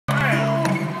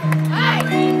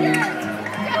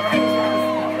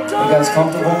guys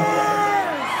comfortable?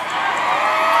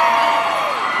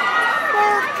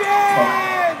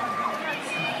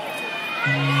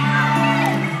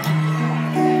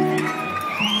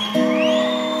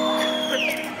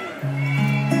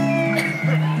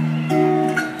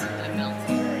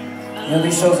 You know,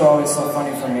 these shows are always so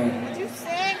funny for me.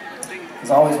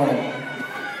 Because I always want to,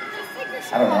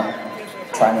 I don't know,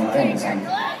 try new things. And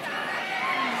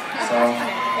so,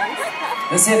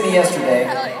 this hit me yesterday,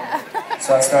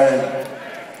 so I started,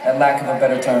 at lack of a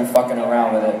better term, fucking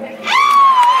around with it.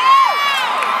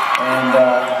 And,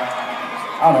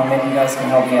 I don't know, maybe you guys can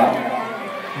help me out.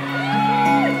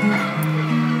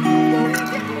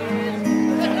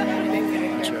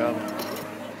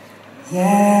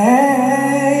 Yeah.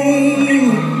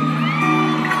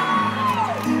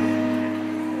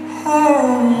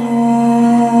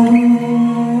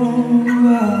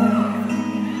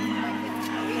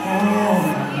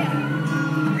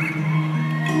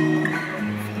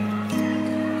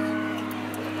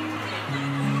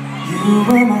 You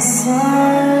were my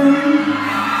sun.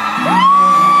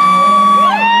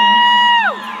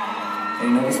 Hey,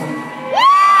 you know this one?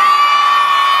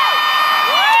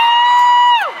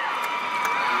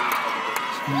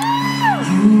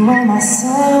 You were my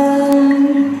sun.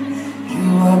 You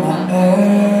were my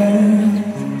earth.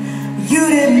 You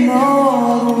didn't know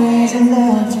all the ways I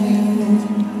loved you.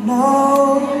 No,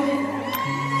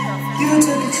 you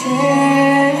took a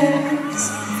chance,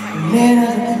 made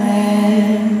other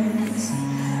plans.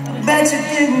 Bet you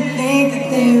didn't think that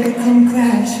they would come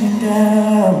crashing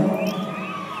down.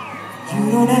 You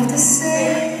don't have to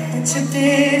say that you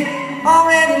did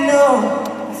already know.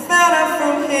 I found out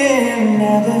from him.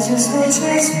 Now there's just no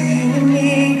choice for you and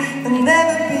me. There'll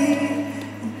never be.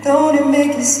 Don't it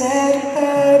make you sad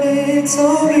about it?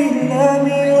 Told me you love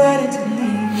me. Why did you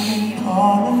leave me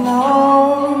all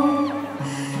alone?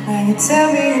 Now you tell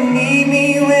me you need me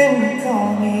when you call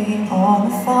me on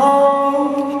the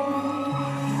phone.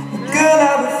 Girl,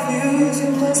 I refuse,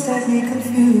 you must have me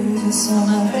confused with some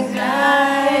other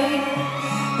guy.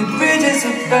 The bridges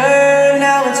are burned,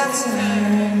 now it's your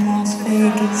turn, now it's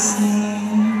fake and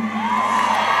sing.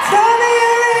 Cry me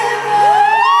a river,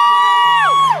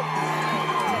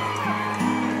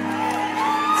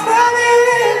 cry me a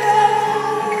river,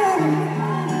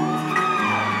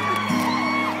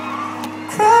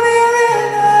 cry me a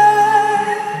river,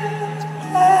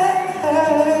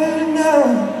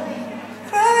 no.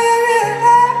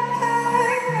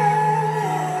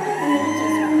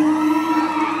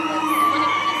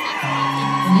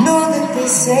 They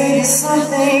say some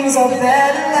things are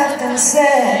better left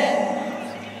unsaid.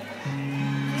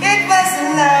 It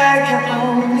wasn't like you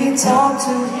only talk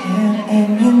to him and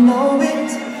you know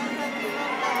it.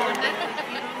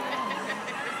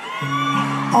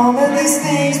 All of these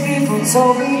things people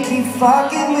told me keep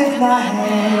fucking with my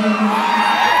head.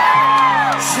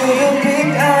 Should've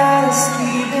picked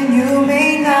honesty, then you may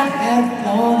not have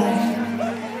known it.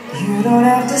 You don't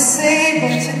have to say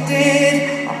what you did,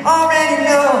 I already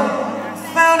know.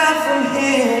 Found out from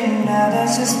him, now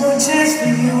there's just no chance for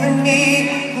you and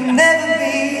me. We'll never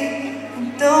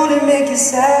be. Don't it make you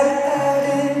sad about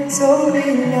it? Told me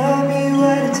you love me,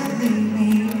 why did you leave me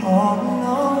all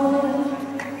alone?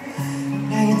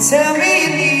 Now you tell me you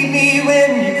need me when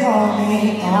you call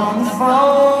me on the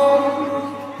phone.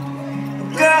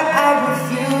 Girl, I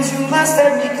refuse, you must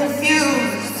have me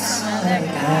confused.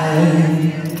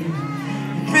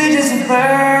 Bridges are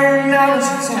burned, now it's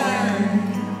your turn.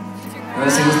 You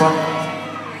wanna sing this part?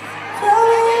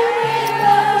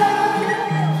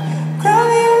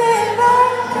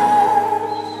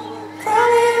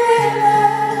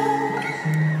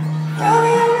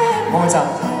 One more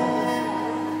time.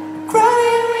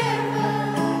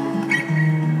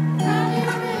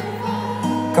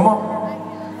 Come on.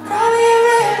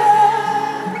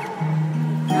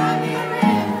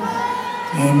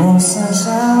 Ain't no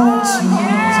sunshine when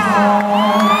she's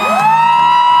gone.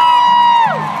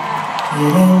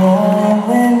 It ain't warm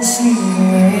when she's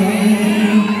away.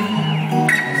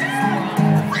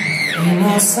 Ain't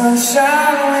no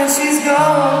sunshine when she's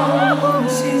gone.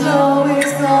 She's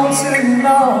always gone too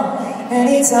long.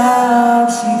 Anytime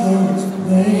she goes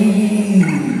away.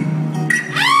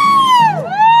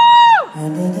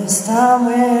 And at this time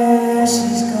where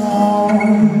she's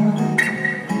gone,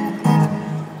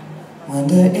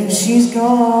 wonder if she's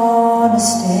gonna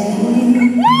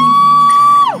stay.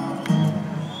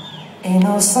 Ain't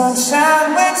no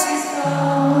sunshine when she's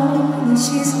gone, and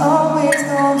she's always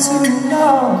gone too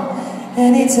long.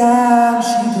 Anytime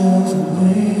she goes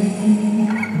away.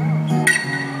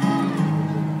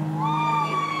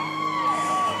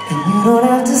 And you don't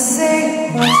have to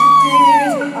say what you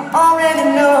did, I already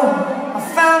know. I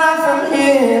found out from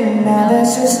him. Now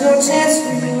there's just no chance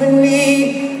for you and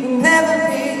me. We'll never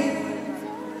be.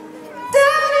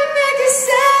 Don't make it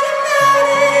sad about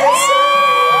it.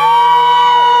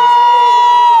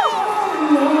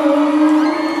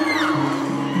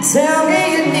 Tell me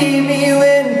you need me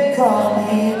when you call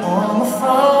me on the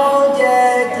phone.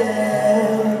 Yeah,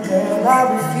 yeah, girl, I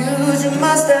refuse. You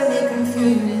must have me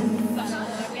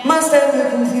confused. Must have me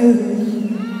confused.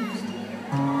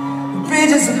 The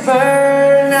bridges are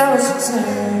burned, now it's your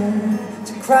turn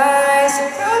to cry. So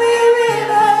throw me a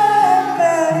river,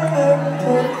 throw me a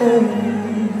river,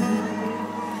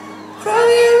 throw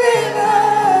me a river,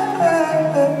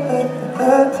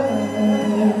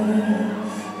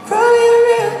 throw me a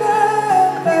river.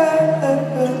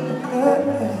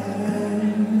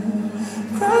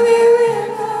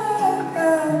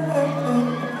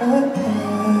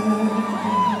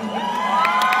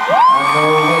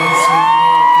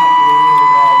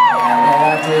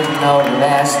 Know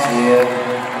last year.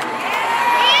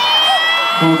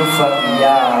 Who the fuck are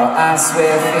y'all? I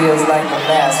swear it feels like the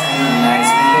last few nights.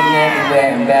 We've been everywhere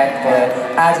and back, but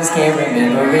I just can't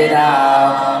remember it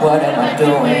all. What am I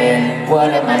doing?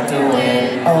 What am I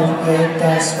doing? Oh yeah,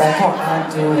 that's right. Oh, I'm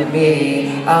doing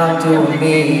me. I'm doing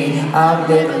me. I'm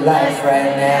living life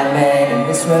right now, man. And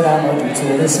this what I'm gonna do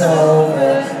till it's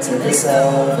over. Till it's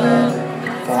over.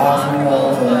 Far from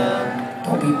over.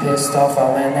 Don't be pissed off,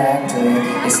 I'm an actor.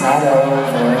 It's not over,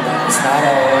 it's not over, it's not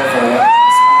over,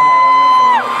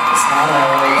 it's not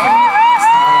over, it's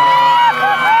not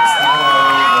over, it's not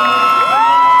over.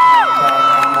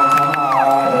 Come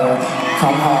harder,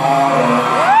 come harder.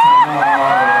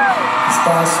 'Cause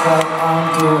that's what I'm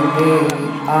doing me,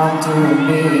 I'm doing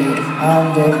me. I'm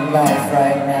living life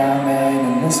right now, man.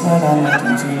 And that's what I'm gonna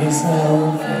do till it's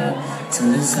over,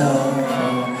 till it's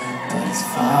over.